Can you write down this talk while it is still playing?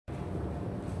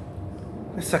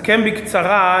נסכם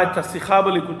בקצרה את השיחה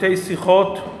בליקוטי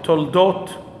שיחות תולדות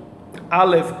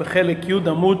א' בחלק י'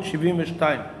 עמוד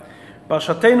 72.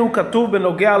 פרשתנו כתוב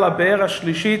בנוגע לבאר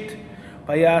השלישית,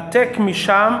 ויעתק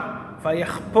משם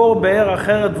ויחפור באר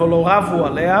אחרת ולא רבו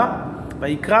עליה,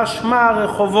 ויקרא שמה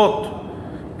רחובות.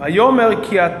 ויאמר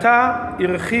כי עתה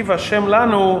הרחיב השם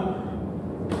לנו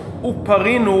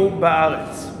ופרינו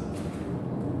בארץ.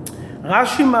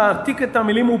 רש"י מעתיק את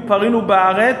המילים ופרינו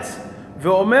בארץ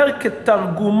ואומר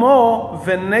כתרגומו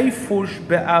וניפוש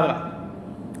בערה.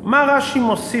 מה רש"י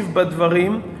מוסיף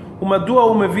בדברים ומדוע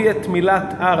הוא מביא את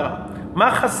מילת ערה?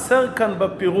 מה חסר כאן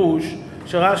בפירוש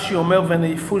שרש"י אומר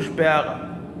וניפוש בערה?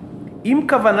 אם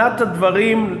כוונת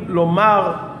הדברים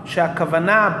לומר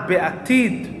שהכוונה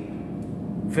בעתיד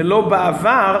ולא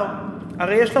בעבר,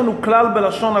 הרי יש לנו כלל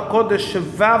בלשון הקודש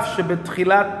שוו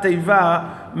שבתחילת תיבה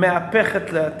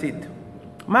מהפכת לעתיד.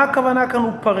 מה הכוונה כאן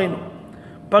הוא פרינו?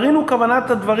 פרינו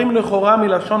כוונת הדברים לכאורה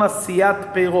מלשון עשיית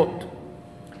פירות.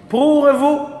 פרו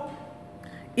ורבו.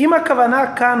 אם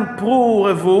הכוונה כאן פרו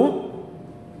ורבו,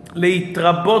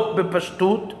 להתרבות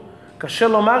בפשטות, קשה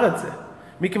לומר את זה.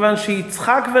 מכיוון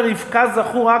שיצחק ורבקה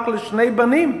זכו רק לשני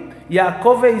בנים,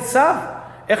 יעקב ועשיו.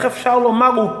 איך אפשר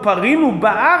לומר ופרינו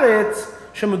בארץ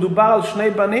שמדובר על שני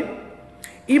בנים?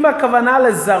 אם הכוונה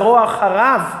לזרוע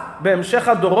אחריו בהמשך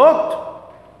הדורות,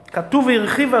 כתוב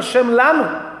הרחיב השם לנו.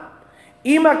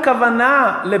 אם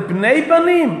הכוונה לבני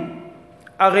בנים,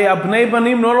 הרי הבני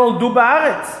בנים לא נולדו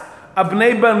בארץ,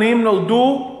 הבני בנים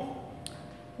נולדו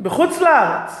בחוץ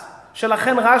לארץ,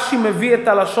 שלכן רש"י מביא את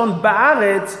הלשון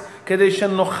בארץ כדי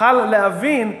שנוכל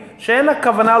להבין שאין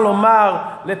הכוונה לומר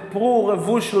לפרו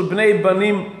ורבו של בני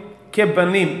בנים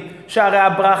כבנים, שהרי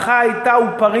הברכה הייתה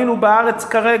ופרינו בארץ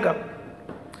כרגע.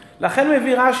 לכן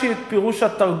מביא רש"י את פירוש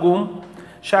התרגום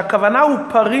שהכוונה הוא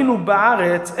פרינו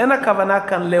בארץ, אין הכוונה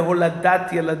כאן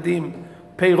להולדת ילדים,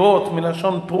 פירות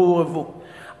מלשון פרו ורבו.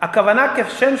 הכוונה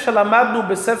כשם שלמדנו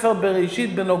בספר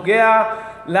בראשית בנוגע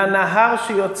לנהר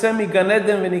שיוצא מגן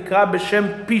עדן ונקרא בשם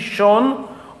פישון,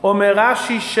 אומר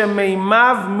רש"י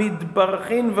שמימיו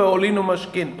מתברכין ועולין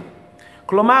ומשכין.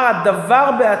 כלומר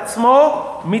הדבר בעצמו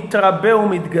מתרבה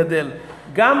ומתגדל.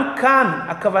 גם כאן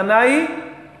הכוונה היא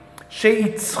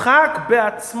שיצחק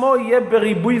בעצמו יהיה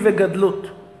בריבוי וגדלות.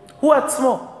 הוא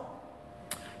עצמו.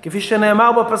 כפי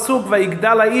שנאמר בפסוק,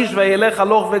 ויגדל האיש וילך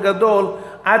הלוך וגדול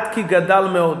עד כי גדל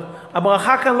מאוד.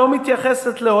 הברכה כאן לא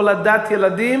מתייחסת להולדת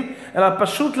ילדים, אלא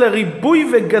פשוט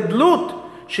לריבוי וגדלות,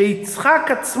 שיצחק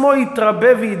עצמו יתרבה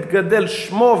ויתגדל,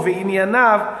 שמו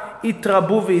וענייניו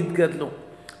יתרבו ויתגדלו.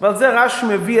 ועל זה רש"י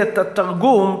מביא את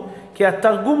התרגום, כי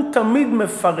התרגום תמיד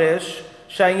מפרש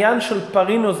שהעניין של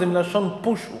פרינו זה מלשון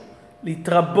פושו,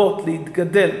 להתרבות,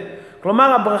 להתגדל.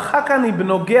 כלומר הברכה כאן היא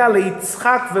בנוגע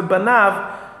ליצחק ובניו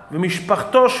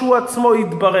ומשפחתו שהוא עצמו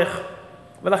יתברך.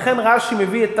 ולכן רש"י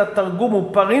מביא את התרגום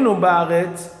ופרינו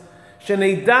בארץ,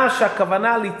 שנדע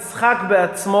שהכוונה ליצחק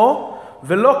בעצמו,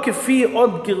 ולא כפי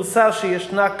עוד גרסה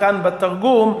שישנה כאן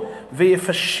בתרגום,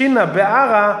 ויפשינה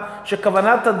בערה,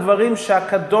 שכוונת הדברים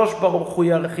שהקדוש ברוך הוא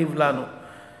ירחיב לנו.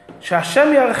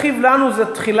 שהשם ירחיב לנו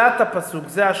זה תחילת הפסוק,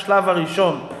 זה השלב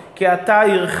הראשון, כי עתה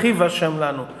ירחיב השם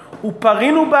לנו.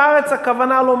 ופרינו בארץ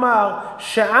הכוונה לומר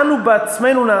שאנו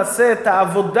בעצמנו נעשה את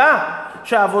העבודה,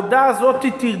 שהעבודה הזאת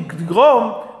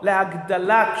תגרום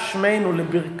להגדלת שמנו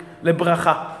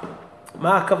לברכה.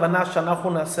 מה הכוונה שאנחנו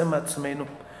נעשה מעצמנו?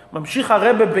 ממשיך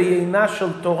הרב בעיינה של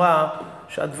תורה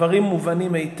שהדברים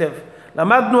מובנים היטב.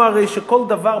 למדנו הרי שכל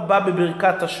דבר בא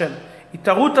בברכת השם.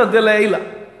 התערותא דלעילא.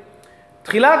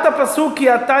 תחילת הפסוק כי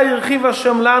עתה הרחיב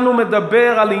השם לנו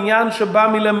מדבר על עניין שבא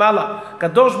מלמעלה.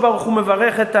 קדוש ברוך הוא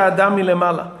מברך את האדם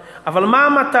מלמעלה. אבל מה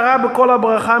המטרה בכל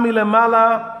הברכה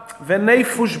מלמעלה?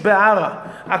 וניפוש בערה.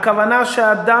 הכוונה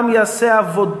שהאדם יעשה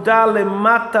עבודה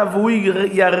למטה והוא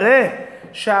יראה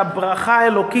שהברכה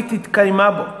האלוקית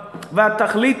התקיימה בו.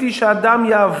 והתכלית היא שאדם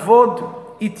יעבוד,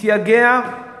 יתייגע,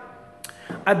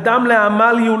 אדם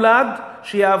לעמל יולד,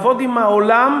 שיעבוד עם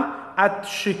העולם עד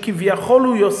שכביכול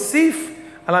הוא יוסיף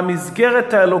על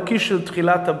המסגרת האלוקי של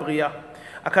תחילת הבריאה.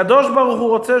 הקדוש ברוך הוא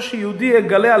רוצה שיהודי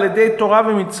יגלה על ידי תורה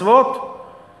ומצוות,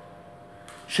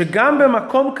 שגם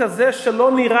במקום כזה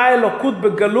שלא נראה אלוקות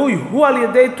בגלוי, הוא על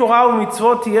ידי תורה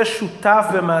ומצוות יהיה שותף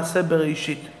במעשה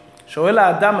בראשית. שואל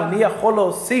האדם, אני יכול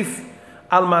להוסיף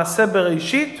על מעשה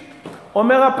בראשית?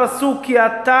 אומר הפסוק, כי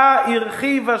עתה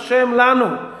הרחיב השם לנו.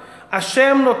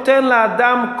 השם נותן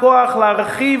לאדם כוח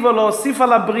להרחיב ולהוסיף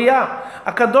על הבריאה.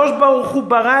 הקדוש ברוך הוא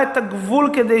ברא את הגבול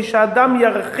כדי שהאדם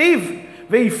ירחיב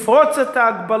ויפרוץ את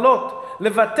ההגבלות,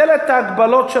 לבטל את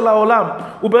ההגבלות של העולם.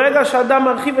 וברגע שאדם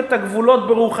מרחיב את הגבולות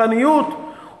ברוחניות,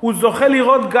 הוא זוכה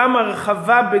לראות גם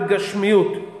הרחבה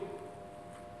בגשמיות.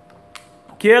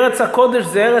 כי ארץ הקודש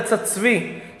זה ארץ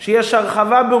הצבי, שיש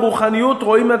הרחבה ברוחניות,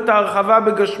 רואים את ההרחבה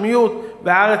בגשמיות,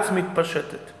 והארץ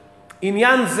מתפשטת.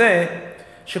 עניין זה,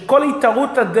 שכל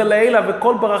התערותא דלעילא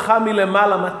וכל ברכה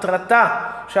מלמעלה, מטרתה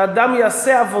שאדם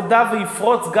יעשה עבודה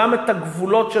ויפרוץ גם את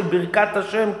הגבולות של ברכת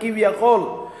השם כביכול,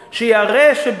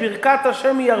 שיראה שברכת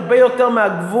השם היא הרבה יותר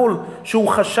מהגבול שהוא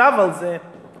חשב על זה,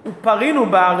 ופרינו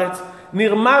בארץ,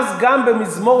 נרמז גם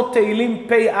במזמור תהילים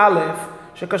פ"א,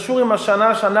 שקשור עם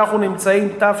השנה שאנחנו נמצאים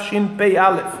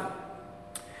תשפ"א.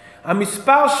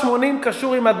 המספר 80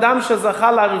 קשור עם אדם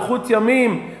שזכה לאריכות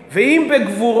ימים, ואם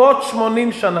בגבורות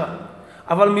 80 שנה.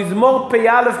 אבל מזמור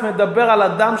פ"א מדבר על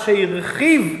אדם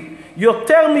שהרחיב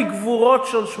יותר מגבורות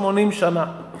של 80 שנה.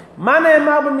 מה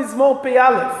נאמר במזמור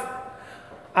פ"א?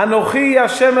 אנוכי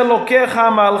השם אלוקיך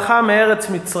מעלך מארץ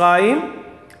מצרים.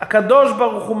 הקדוש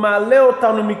ברוך הוא מעלה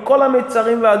אותנו מכל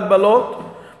המצרים והגבלות.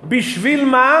 בשביל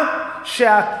מה?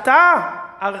 שאתה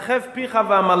הרחב פיך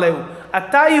ואמלאו.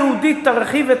 אתה יהודי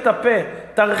תרחיב את הפה,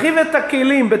 תרחיב את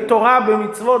הכלים בתורה,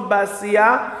 במצוות,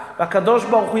 בעשייה, והקדוש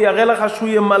ברוך הוא יראה לך שהוא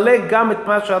ימלא גם את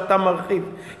מה שאתה מרחיב.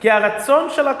 כי הרצון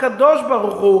של הקדוש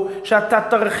ברוך הוא שאתה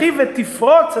תרחיב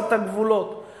ותפרוץ את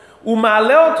הגבולות. הוא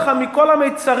מעלה אותך מכל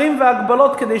המצרים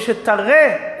והגבלות כדי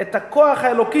שתראה את הכוח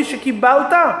האלוקי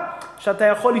שקיבלת, שאתה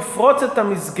יכול לפרוץ את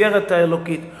המסגרת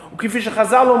האלוקית. וכפי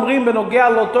שחז"ל אומרים בנוגע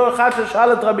לאותו אחד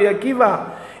ששאל את רבי עקיבא,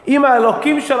 אם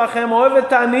האלוקים שלכם אוהב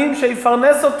את העניים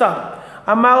שיפרנס אותם,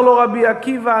 אמר לו רבי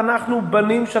עקיבא, אנחנו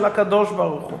בנים של הקדוש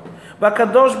ברוך הוא,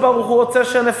 והקדוש ברוך הוא רוצה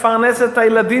שנפרנס את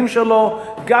הילדים שלו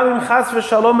גם אם חס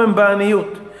ושלום הם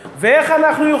בעניות. ואיך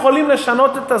אנחנו יכולים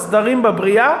לשנות את הסדרים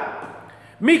בבריאה?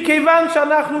 מכיוון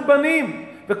שאנחנו בנים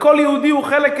וכל יהודי הוא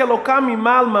חלק אלוקם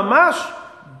ממעל ממש,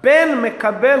 בן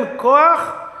מקבל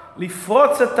כוח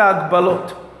לפרוץ את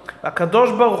ההגבלות.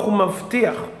 הקדוש ברוך הוא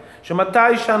מבטיח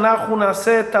שמתי שאנחנו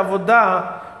נעשה את העבודה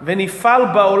ונפעל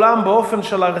בעולם באופן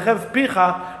של הרחב פיך,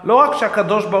 לא רק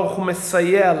שהקדוש ברוך הוא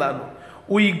מסייע לנו,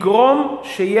 הוא יגרום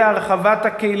שיהיה הרחבת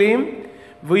הכלים,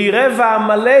 והוא יראה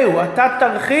ואמלאו, אתה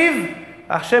תרחיב,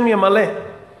 השם ימלא.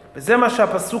 וזה מה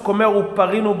שהפסוק אומר,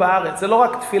 ופרינו בארץ. זה לא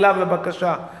רק תפילה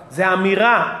ובקשה, זה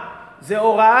אמירה, זה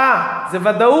הוראה, זה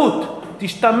ודאות.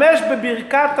 תשתמש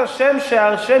בברכת השם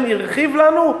שהשם ירחיב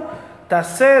לנו,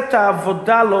 תעשה את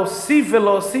העבודה להוסיף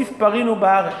ולהוסיף פרינו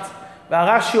בארץ.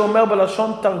 והרש"י אומר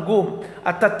בלשון תרגום,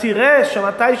 אתה תראה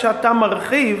שמתי שאתה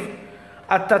מרחיב,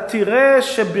 אתה תראה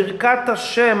שברכת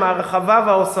השם, ההרחבה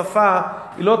וההוספה,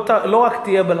 היא לא רק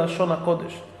תהיה בלשון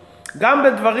הקודש. גם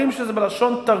בדברים שזה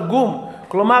בלשון תרגום,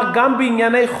 כלומר גם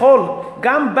בענייני חול,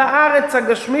 גם בארץ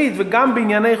הגשמית וגם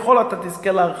בענייני חול אתה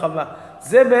תזכה להרחבה.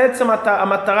 זה בעצם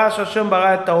המטרה שהשם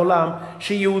ברא את העולם,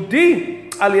 שיהודי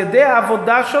על ידי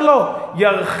העבודה שלו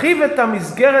ירחיב את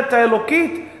המסגרת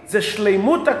האלוקית. זה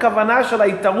שלימות הכוונה של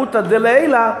ההתערותא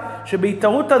דלעילא,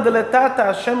 שבהתערותא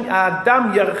דלתתא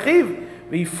האדם ירחיב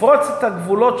ויפרוץ את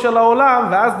הגבולות של העולם,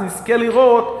 ואז נזכה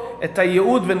לראות את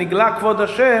הייעוד ונגלה כבוד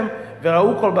השם,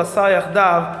 וראו כל בשר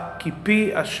יחדיו כי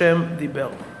פי השם דיבר.